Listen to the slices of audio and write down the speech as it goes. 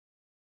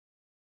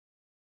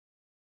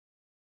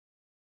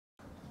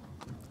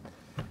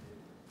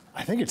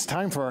I think it's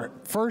time for our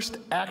first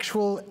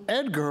actual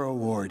Edgar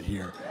Award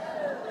here.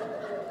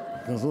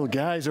 Those little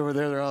guys over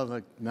there, they're all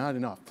like, not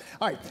enough.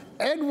 All right,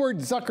 Edward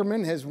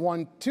Zuckerman has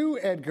won 2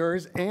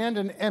 Edgars and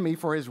an Emmy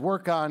for his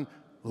work on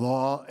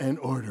Law and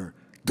Order.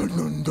 Dun,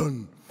 dun,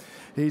 dun.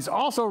 He's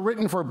also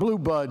written for Blue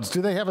Buds.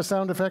 Do they have a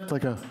sound effect,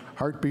 like a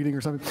heart beating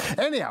or something?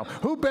 Anyhow,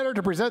 who better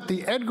to present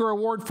the Edgar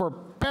Award for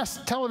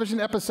Best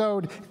Television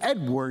Episode?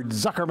 Edward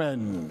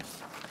Zuckerman.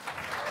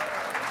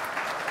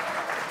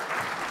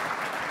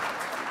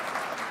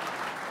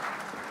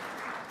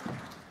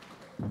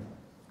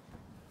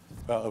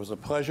 Well, it was a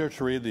pleasure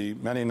to read the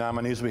many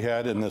nominees we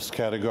had in this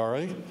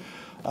category,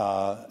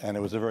 and it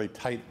was a very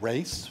tight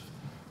race.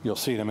 You'll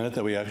see in a minute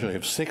that we actually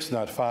have 6,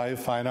 not 5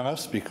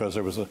 finalists because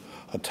there was a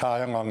tie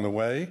along the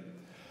way.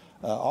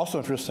 Also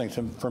interesting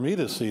for me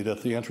to see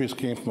that the entries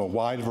came from a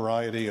wide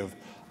variety of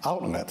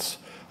outlets.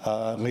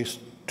 At least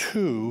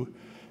 2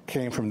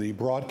 came from the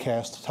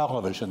broadcast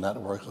television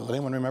networks. Does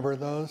anyone remember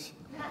those?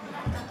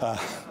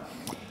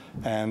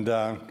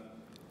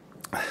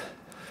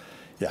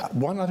 Yeah,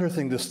 one other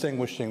thing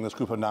distinguishing this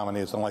group of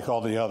nominees, unlike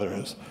all the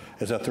others,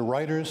 is that the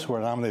writers who are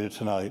nominated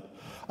tonight,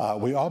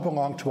 we all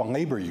belong to a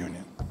labor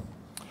union.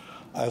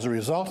 As a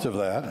result of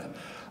that,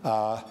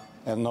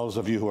 and those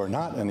of you who are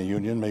not in the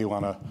union may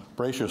want to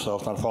brace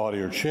yourselves, not fall out of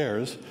your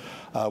chairs,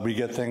 we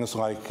get things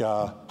like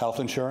health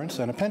insurance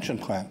and a pension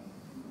plan.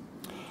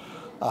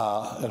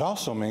 It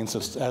also means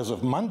that as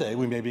of Monday,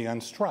 we may be on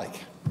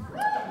strike.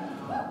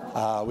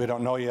 We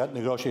don't know yet.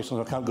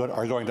 Negotiations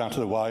are going down to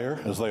the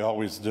wire, as they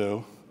always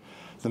do.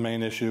 The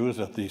main issue is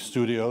that the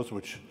studios,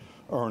 which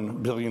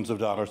earn billions of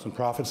dollars in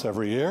profits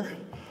every year,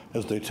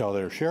 as they tell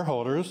their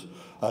shareholders,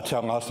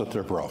 tell us that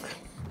they're broke.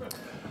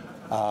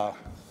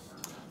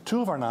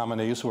 2 of our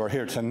nominees who are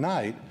here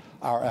tonight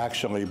are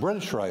actually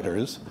British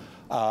writers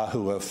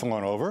who have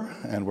flown over,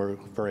 and we're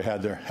very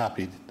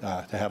happy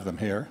to have them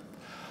here.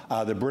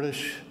 The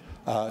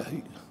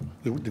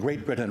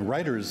Great Britain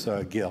Writers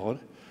Guild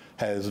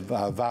has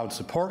vowed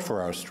support for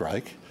our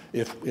strike,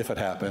 if it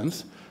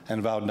happens,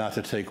 and vowed not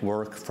to take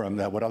work from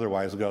that would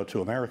otherwise go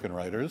to American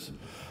writers.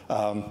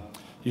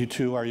 You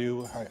two, are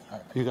you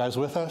guys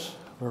with us,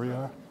 wherever you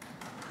are?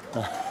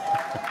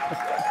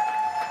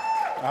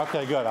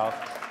 Okay, good.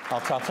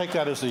 I'll take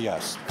that as a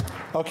yes.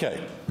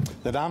 Okay,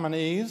 the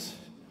nominees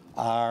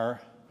are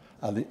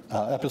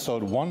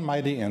episode One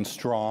Mighty and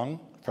Strong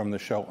from the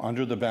show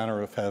Under the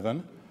Banner of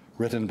Heaven,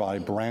 written by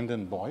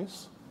Brandon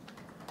Boyce.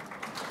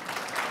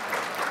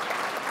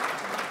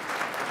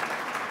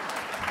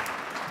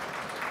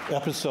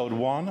 Episode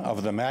 1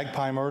 of The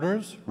Magpie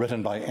Murders,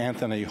 written by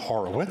Anthony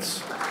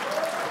Horowitz.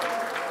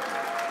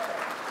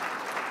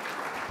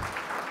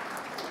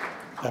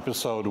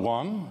 Episode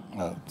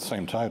 1,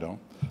 same title,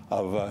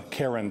 of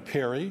Karen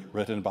Perry,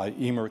 written by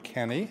Emer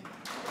Kenny.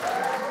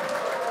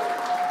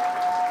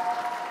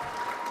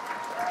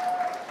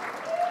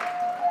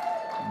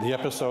 The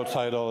episode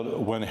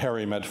titled When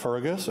Harry Met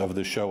Fergus of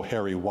the show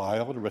Harry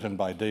Wild, written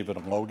by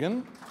David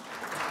Logan.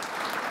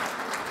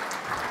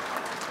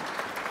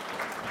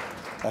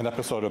 An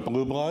episode of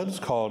Blue Bloods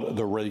called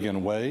The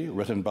Reagan Way,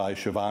 written by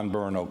Siobhan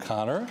Byrne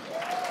O'Connor.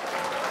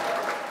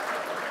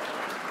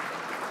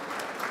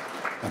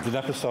 And an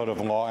episode of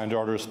Law and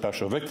Order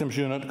Special Victims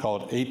Unit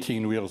called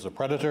 18 Wheels of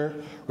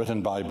Predator,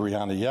 written by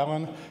Brianna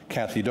Yellen,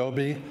 Kathy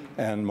Doby,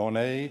 and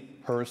Monet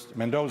Hurst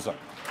Mendoza.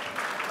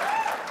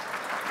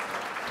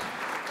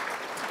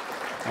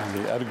 And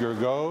the Edgar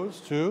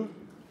goes to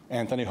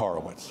Anthony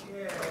Horowitz.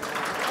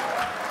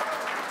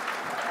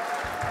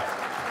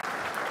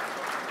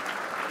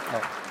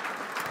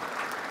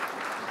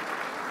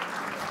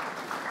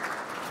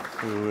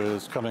 Who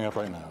is coming up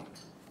right now.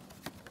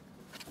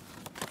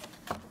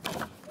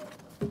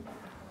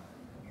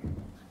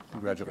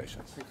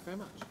 Congratulations. Thank you very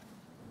much.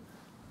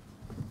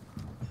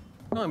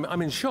 No,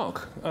 I'm in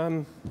shock.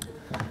 I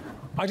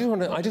just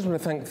want to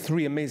thank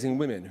 3 amazing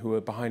women who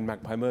are behind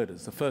Magpie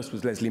Murders. The first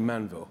was Leslie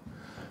Manville,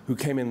 who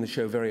came in the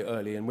show very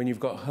early, and when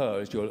you've got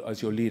her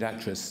as your lead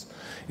actress,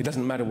 it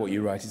doesn't matter what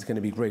you write, it's going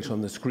to be great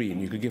on the screen.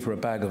 You could give her a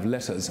bag of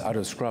letters out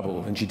of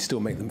Scrabble, and she'd still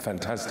make them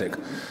fantastic.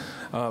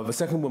 The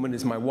second woman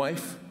is my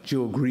wife,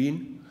 Jill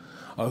Green,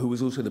 who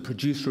was also the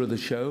producer of the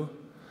show.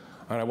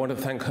 And I want to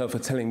thank her for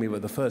telling me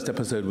that the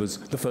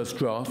first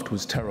draft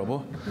was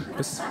terrible.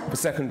 The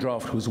second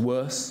draft was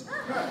worse.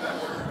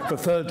 The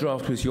third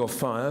draft was you're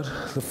fired.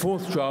 The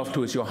fourth draft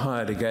was you're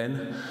hired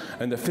again.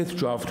 And the fifth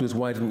draft was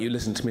why didn't you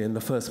listen to me in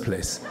the first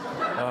place?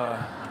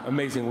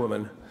 Amazing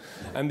woman.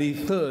 And the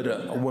third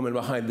woman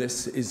behind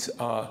this is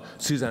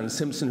Suzanne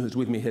Simpson, who's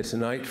with me here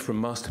tonight from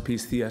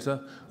Masterpiece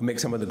Theatre, who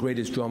makes some of the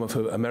greatest drama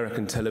for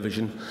American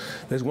television.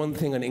 There's one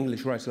thing an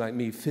English writer like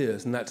me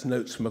fears, and that's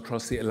notes from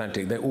across the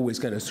Atlantic. They're always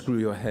going to screw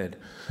your head.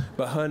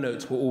 But her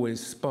notes were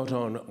always spot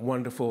on,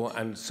 wonderful,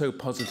 and so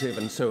positive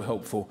and so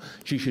helpful.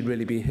 She should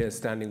really be here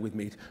standing with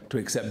me to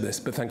accept this.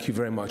 But thank you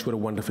very much. What a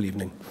wonderful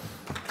evening.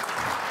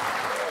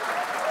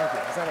 Thank you.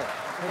 Is that it?